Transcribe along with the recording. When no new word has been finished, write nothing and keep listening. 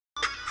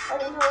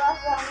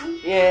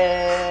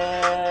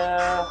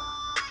Yeah.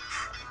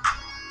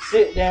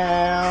 Sit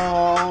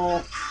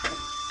down.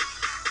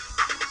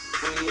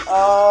 We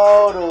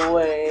all the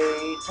way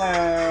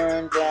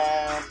turned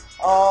down.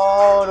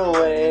 All the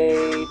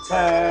way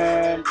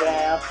turned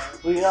down.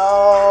 We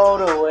all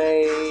the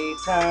way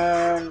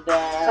turned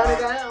down. Turn it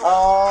down.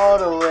 All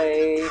the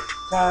way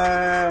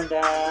turned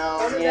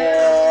down.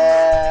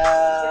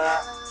 Yeah.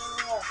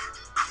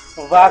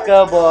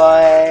 Vodka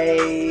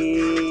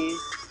Boiz.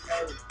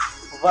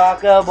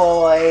 Vodka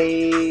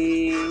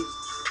Boiz.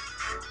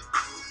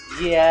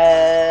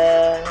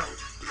 Yeah.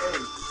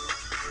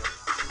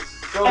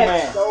 Go,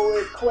 man. So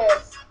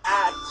request,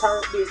 I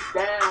turned it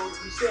down.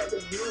 You said the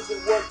music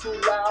was too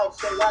loud,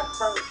 so I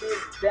turned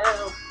it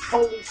down.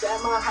 Police at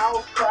my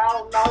house,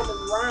 crowding all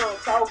around,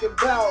 talking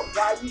about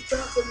why you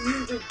turned the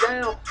music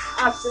down.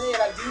 I said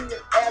I did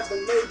it as the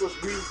neighbors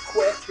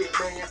requested,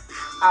 man.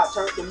 I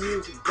turned the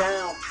music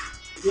down.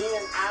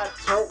 Then I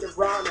turned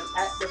around and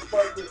acted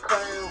fucking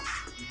clown.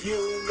 You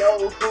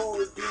know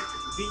who it be,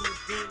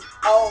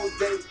 all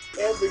day,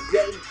 every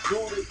day,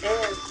 Judy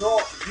and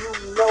talk. You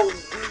know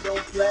we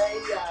don't play,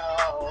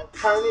 y'all.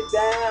 Turn it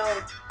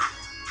down.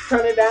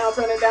 Turn it down,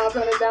 turn it down,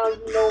 turn it down.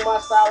 You know my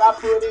style, I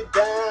put it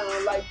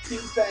down like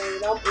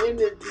T-Pain. I'm in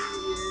the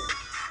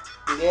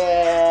deal.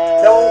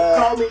 Yeah. Don't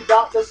call me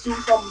Dr.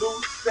 Seuss, I'm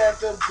loose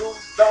as a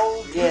goose.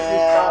 Don't get me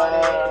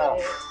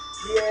started.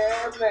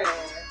 Yeah,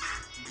 man.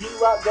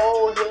 D-Rock,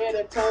 go ahead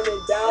and turn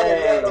it down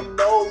and let them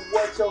know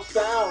what your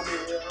sound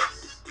is.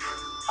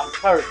 I'm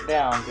turned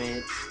down,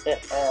 bitch.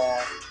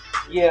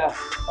 Yeah,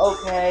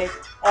 okay.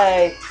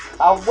 Hey,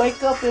 I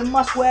wake up and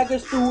my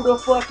swagger's through the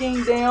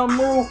fucking damn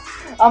roof.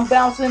 I'm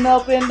bouncing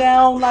up and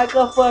down like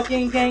a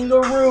fucking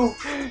kangaroo.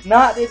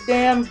 Not the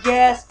damn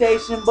gas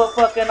station, but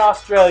fucking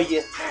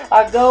Australia.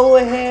 I go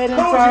ahead and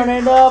turn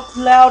it up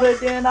louder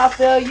than I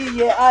tell you.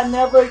 Yeah, I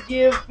never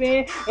give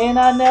in and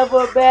I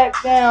never back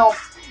down.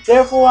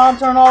 Therefore, I'm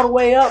turned all the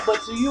way up,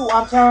 but to you,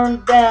 I'm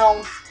turned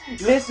down.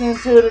 Listen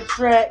to the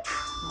track.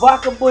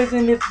 Vodka Boiz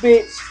in this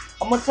bitch.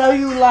 I'ma tell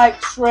you like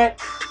Shrek,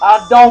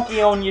 I donkey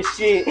on your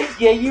shit.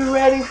 Yeah, you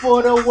ready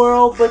for the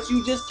world, but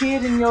you just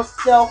kidding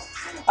yourself.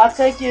 I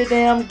take your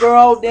damn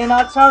girl, then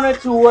I turn her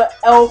to an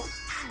elf.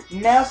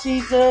 Now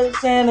she's a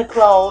Santa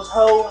Claus,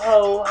 ho,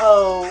 ho,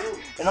 ho.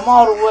 And I'm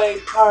all the way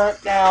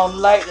turned down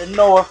like the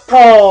North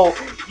Pole.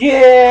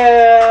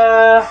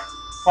 Yeah,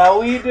 how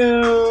we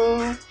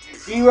do?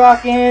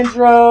 D-Rock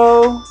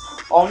Andro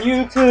on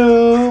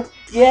YouTube.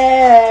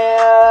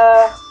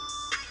 Yeah.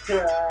 Yeah.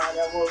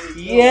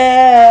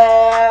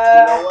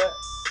 You know what?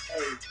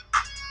 Hey.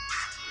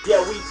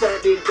 Yeah, we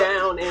turned it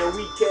down and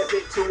we kept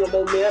it to a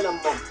momentum.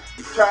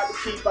 We tried to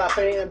keep our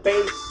fan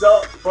base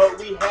up, but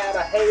we had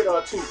a hater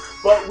or two.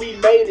 But we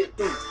made it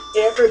through.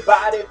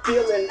 Everybody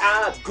feeling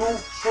our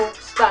goof troop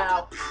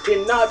style.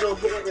 Then nodule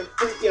head and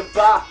freaking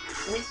bop.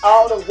 We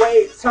all the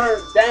way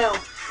turned down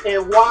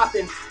and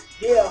whopping.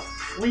 Yeah,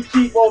 we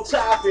keep on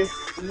chopping.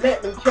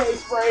 Let them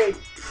K-spray.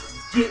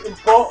 Getting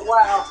butt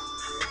wild.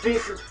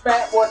 This is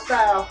Fat Boy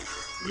style.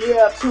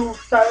 Yeah,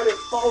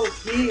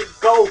 234, here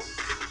go.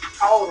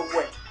 All the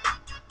way.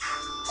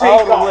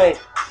 All the way.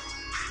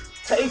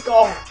 Take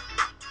off.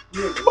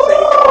 Nigga, take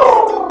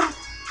off.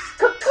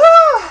 Caca.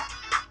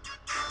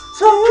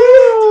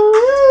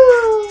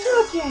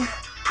 Tucking.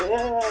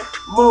 Yeah.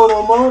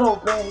 Moto,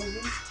 baby.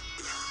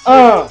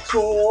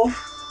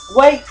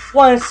 Wait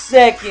 1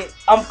 second.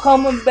 I'm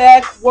coming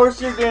back worse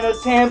than a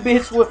tan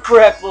bitch with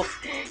freckles.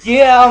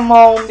 Yeah, I'm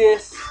on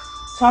this.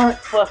 Turn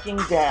fucking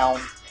down.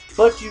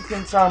 But you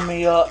can turn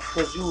me up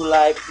cause you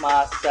like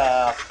my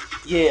style.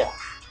 Yeah.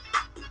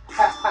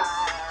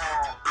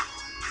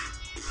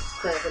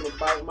 Cramping and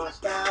biting my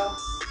style.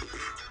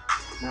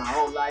 Nah, I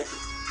don't like it.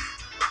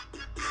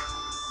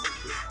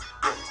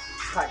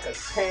 Like a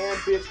tan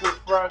bitch with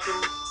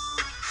freckles,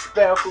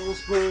 speckles,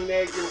 green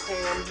eggs and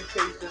ham. You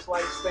taste just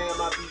like Spam,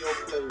 I be your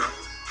player.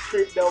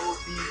 Trick double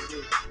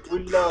DJ, we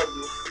love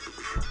you.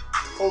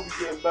 Hope you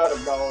getting better,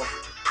 dog.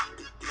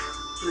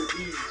 Trick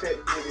easy, check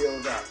the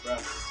videos out, bro.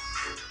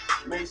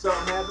 Make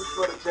something happen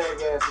for the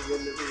jackasses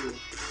in the hood.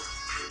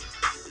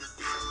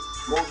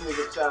 Most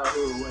niggas'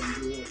 childhood wasn't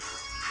good.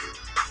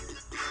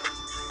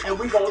 And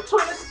we gon'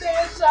 twist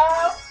this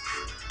out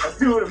and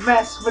do the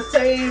mashed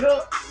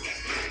potato.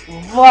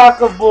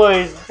 Vodka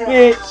Boiz,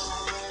 bitch.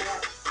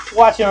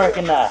 Watch and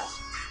recognize.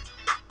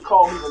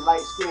 Call me the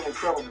light-skinned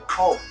Incredible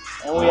Hulk.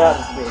 And we out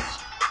this bitch.